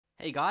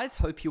Hey guys,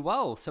 hope you're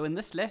well. So in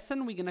this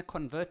lesson, we're going to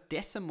convert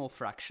decimal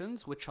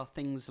fractions, which are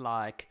things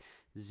like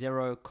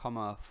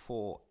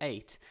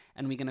 0,48,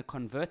 and we're going to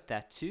convert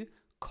that to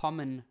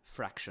common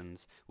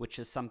fractions, which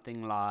is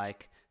something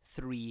like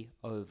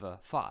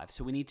 3/5.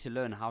 So we need to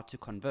learn how to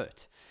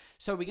convert.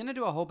 So we're going to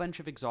do a whole bunch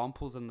of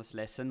examples in this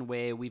lesson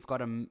where we've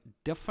got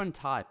different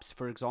types.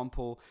 For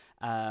example,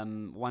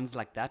 ones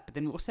like that, but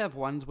then we also have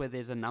ones where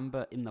there's a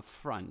number in the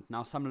front.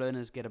 Now, some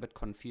learners get a bit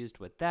confused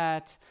with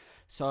that.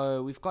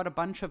 So we've got a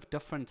bunch of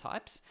different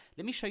types.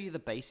 Let me show you the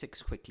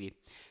basics quickly.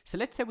 So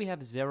let's say we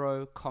have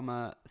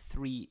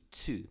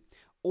 0,32.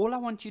 All I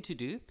want you to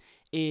do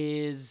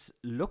is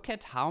look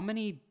at how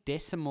many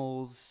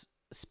decimals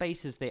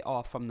spaces there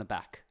are from the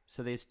back.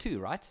 So there's two,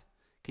 right?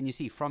 Can you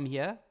see from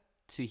here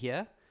to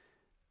here?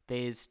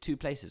 There's two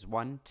places,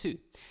 1, 2.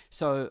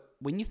 So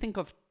when you think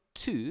of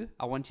 2,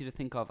 I want you to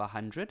think of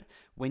 100.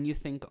 When you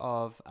think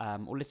of,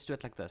 or let's do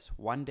it like this,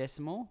 1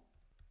 decimal,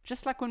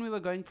 just like when we were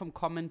going from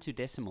common to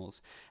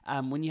decimals.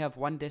 When you have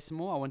 1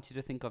 decimal, I want you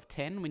to think of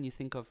 10. When you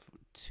think of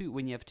 2,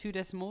 when you have 2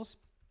 decimals,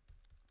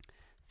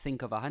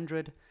 think of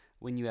 100.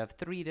 When you have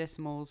 3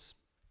 decimals,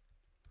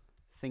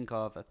 think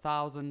of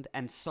 1,000,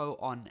 and so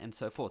on and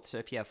so forth. So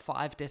if you have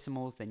 5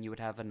 decimals, then you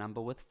would have a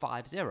number with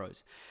 5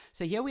 zeros.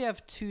 So here we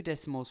have 2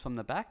 decimals from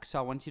the back, so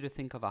I want you to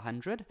think of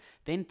 100.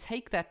 Then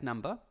take that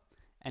number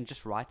and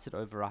just write it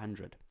over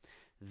 100.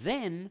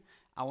 Then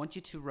I want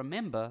you to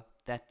remember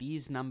that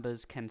these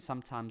numbers can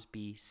sometimes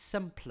be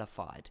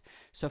simplified.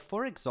 So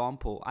for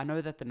example, I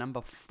know that the number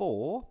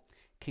 4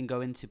 can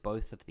go into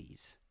both of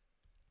these,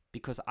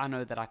 because I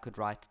know that I could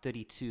write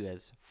 32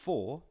 as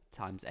 4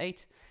 times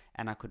 8,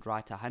 and I could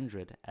write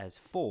 100 as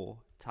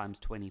 4 times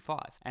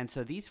 25. And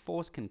so these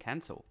 4's can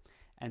cancel.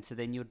 And so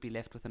then you would be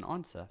left with an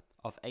answer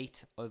of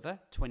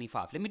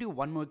 8/25. Let me do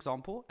one more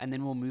example, and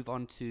then we'll move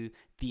on to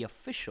the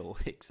official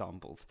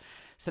examples.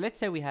 So let's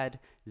say we had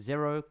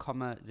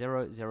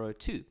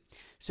 0,002.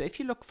 So if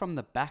you look from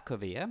the back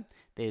over here,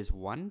 there's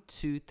 1,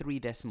 2, 3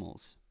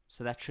 decimals.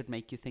 So that should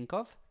make you think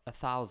of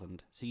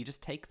 1,000. So you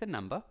just take the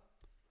number,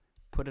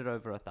 put it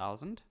over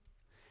 1,000,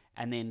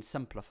 and then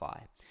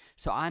simplify.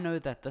 So I know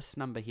that this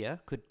number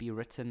here could be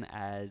written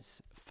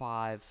as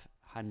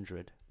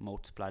 500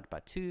 multiplied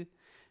by 2.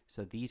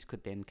 So these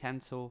could then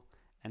cancel.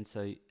 And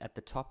so at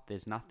the top,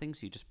 there's nothing.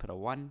 So you just put a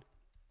 1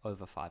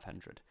 over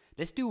 500.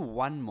 Let's do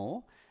one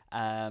more.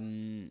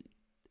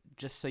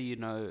 Just so you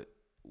know,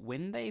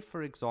 when they,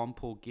 for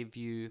example, give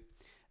you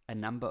a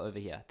number over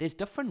here, there's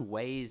different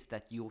ways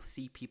that you'll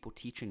see people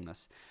teaching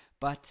this.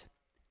 But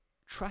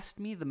trust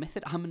me, the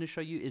method I'm going to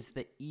show you is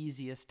the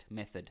easiest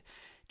method.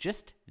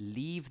 Just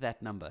leave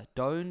that number.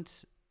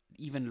 Don't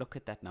even look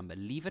at that number.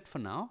 Leave it for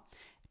now.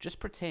 Just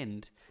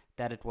pretend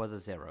that it was a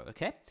 0,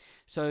 okay?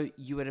 So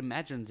you would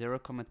imagine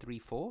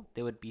 0,34.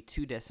 There would be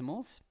 2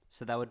 decimals.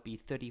 So that would be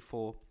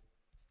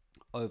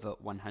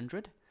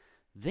 34/100.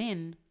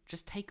 Then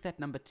just take that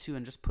number 2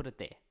 and just put it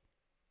there,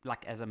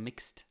 like as a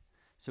mixed.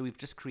 So we've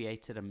just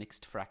created a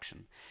mixed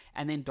fraction.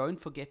 And then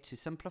don't forget to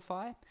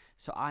simplify.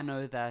 So I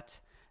know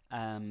that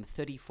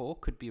 34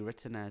 could be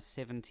written as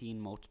 17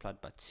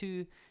 multiplied by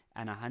 2,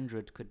 and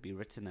 100 could be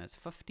written as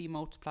 50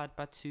 multiplied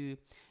by 2,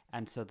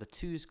 and so the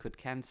 2's could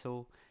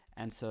cancel,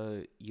 and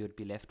so you would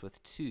be left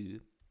with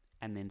 2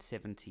 and then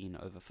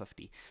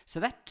 17/50. So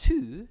that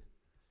 2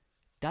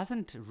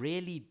 doesn't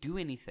really do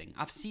anything.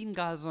 I've seen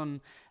guys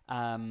on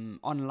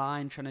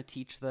online trying to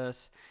teach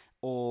this,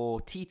 or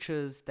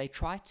teachers, they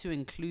try to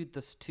include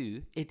this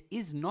 2. It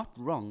is not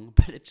wrong,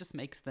 but it just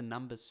makes the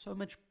numbers so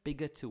much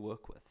bigger to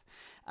work with.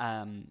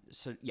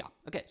 So yeah,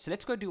 okay, so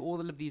let's go do all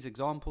of these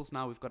examples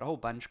now. We've got a whole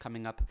bunch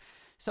coming up.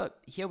 So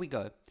here we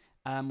go.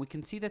 We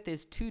can see that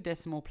there's 2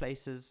 decimal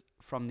places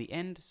from the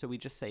end, so we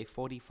just say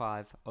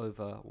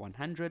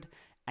 45/100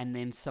 and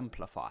then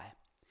simplify.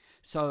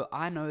 So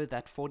I know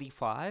that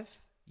 45,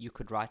 you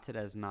could write it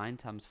as 9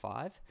 times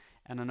 5,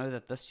 and I know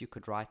that this you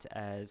could write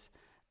as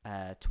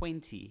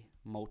 20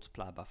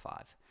 multiplied by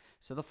 5.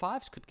 So the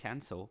 5's could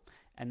cancel,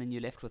 and then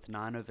you're left with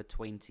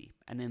 9/20,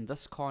 and then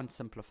this can't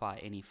simplify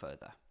any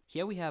further.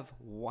 Here we have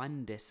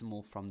 1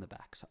 decimal from the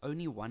back, so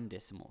only 1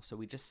 decimal. So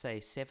we just say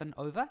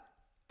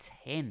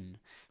 7/10.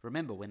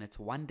 Remember, when it's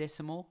 1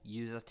 decimal,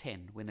 use a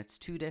 10. When it's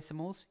 2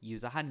 decimals,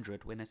 use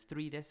 100. When it's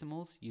 3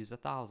 decimals, use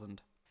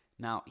 1,000.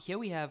 Now, here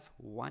we have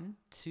 1,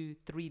 2,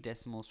 3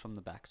 decimals from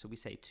the back. So we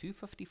say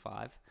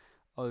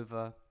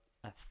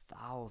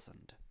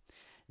 255/1,000.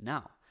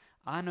 Now,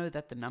 I know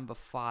that the number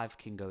 5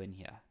 can go in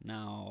here.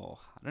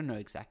 Now, I don't know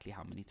exactly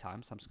how many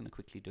times, so I'm just going to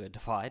quickly do a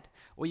divide.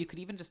 Or you could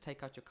even just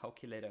take out your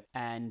calculator,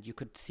 and you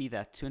could see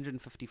that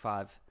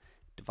 255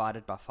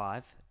 divided by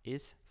 5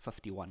 is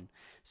 51.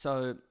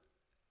 So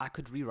I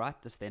could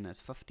rewrite this then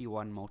as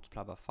 51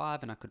 multiplied by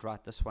 5, and I could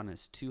write this one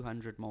as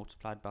 200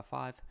 multiplied by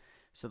 5.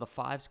 So the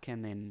 5's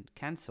can then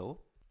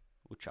cancel,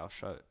 which I'll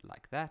show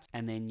like that,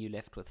 and then you're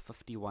left with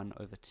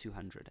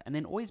 51/200. And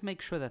then always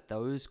make sure that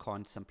those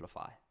can't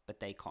simplify, but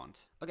they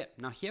can't. Okay,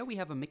 now here we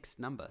have a mixed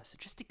number, so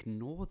just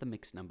ignore the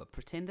mixed number.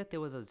 Pretend that there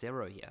was a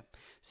 0 here.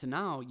 So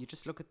now you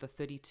just look at the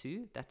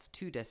 32, that's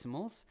 2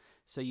 decimals,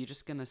 so you're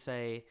just going to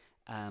say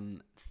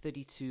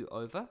 32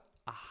 over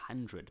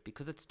 100.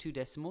 Because it's 2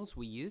 decimals,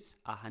 we use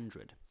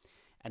 100.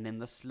 And then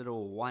this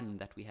little 1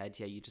 that we had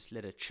here, you just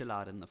let it chill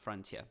out in the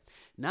front here.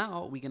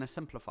 Now we're going to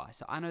simplify.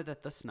 So I know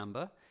that this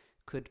number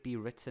could be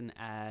written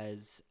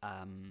as,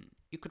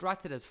 you could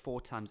write it as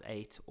 4 times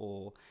 8,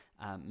 or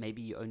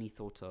maybe you only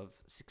thought of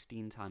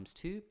 16 times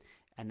 2,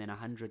 and then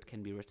 100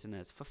 can be written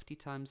as 50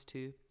 times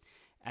 2,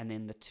 and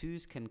then the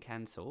 2's can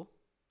cancel.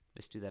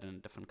 Let's do that in a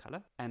different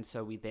color. And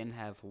so we then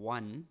have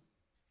 1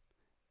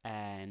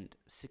 and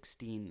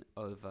 16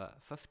 over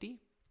 50.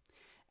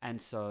 And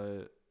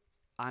so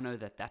I know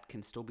that that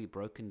can still be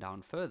broken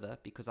down further,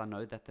 because I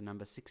know that the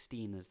number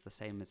 16 is the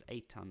same as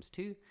 8 times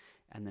 2,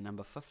 and the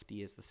number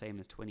 50 is the same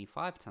as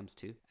 25 times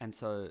 2. And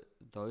so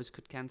those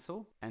could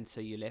cancel. And so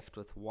you're left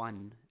with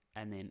 1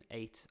 and then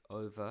 8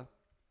 over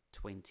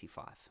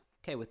 25.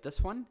 Okay, with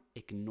this one,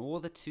 ignore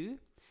the 2.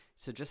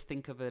 So just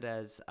think of it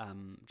as,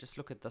 just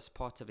look at this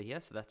part over here.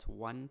 So that's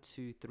 1,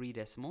 2, 3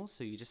 decimals.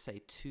 So you just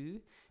say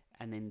 2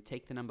 and then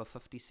take the number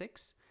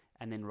 56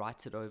 and then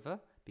write it over.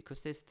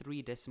 Because there's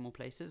 3 decimal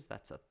places,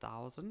 that's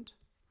 1,000.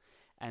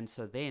 And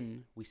so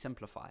then we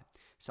simplify.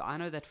 So I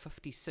know that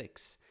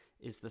 56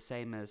 is the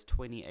same as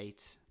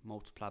 28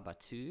 multiplied by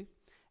 2.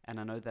 And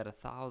I know that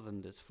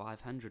 1,000 is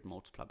 500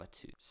 multiplied by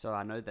 2. So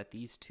I know that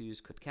these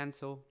 2's could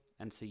cancel.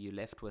 And so you're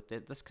left with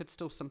it. This could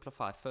still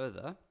simplify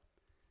further.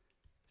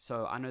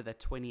 So I know that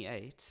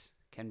 28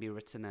 can be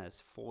written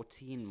as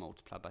 14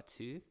 multiplied by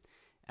 2.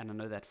 And I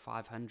know that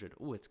 500,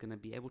 it's going to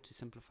be able to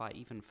simplify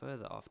even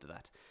further after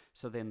that.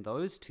 So then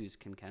those 2's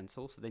can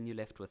cancel. So then you're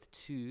left with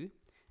 2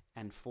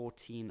 and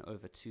 14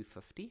 over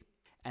 250.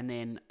 And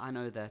then I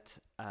know that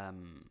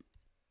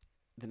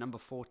the number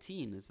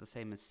 14 is the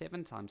same as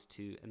 7 times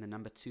 2. And the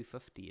number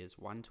 250 is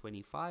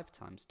 125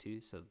 times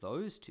 2. So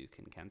those 2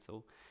 can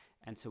cancel.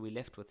 And so we're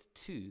left with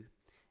 2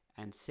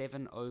 and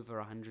 7 over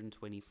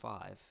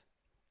 125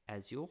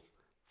 as your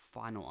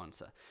final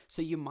answer.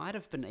 So you might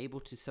have been able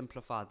to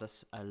simplify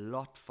this a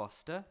lot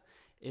faster.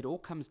 It all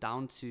comes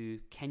down to,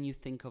 can you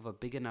think of a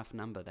big enough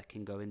number that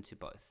can go into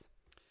both?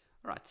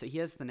 All right, so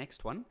here's the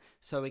next one.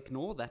 So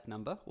ignore that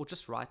number, or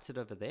just write it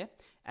over there.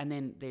 And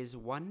then there's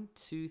 1,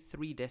 2,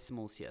 3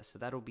 decimals here. So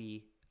that'll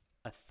be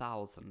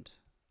 1,000.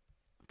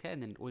 Okay,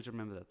 and then always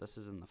remember that this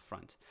is in the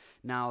front.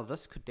 Now,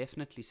 this could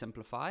definitely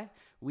simplify.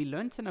 We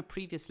learned in a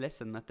previous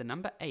lesson that the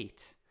number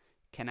 8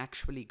 can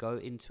actually go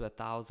into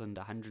 1,000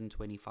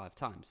 125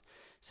 times.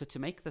 So to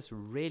make this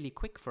really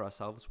quick for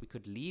ourselves, we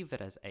could leave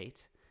it as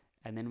 8,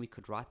 and then we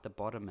could write the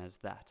bottom as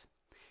that.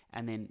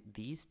 And then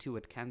these 2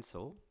 would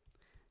cancel.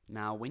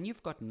 Now, when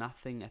you've got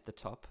nothing at the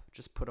top,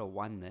 just put a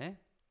 1 there,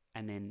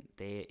 and then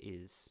there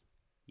is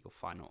your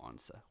final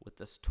answer with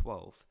this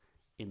 12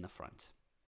 in the front.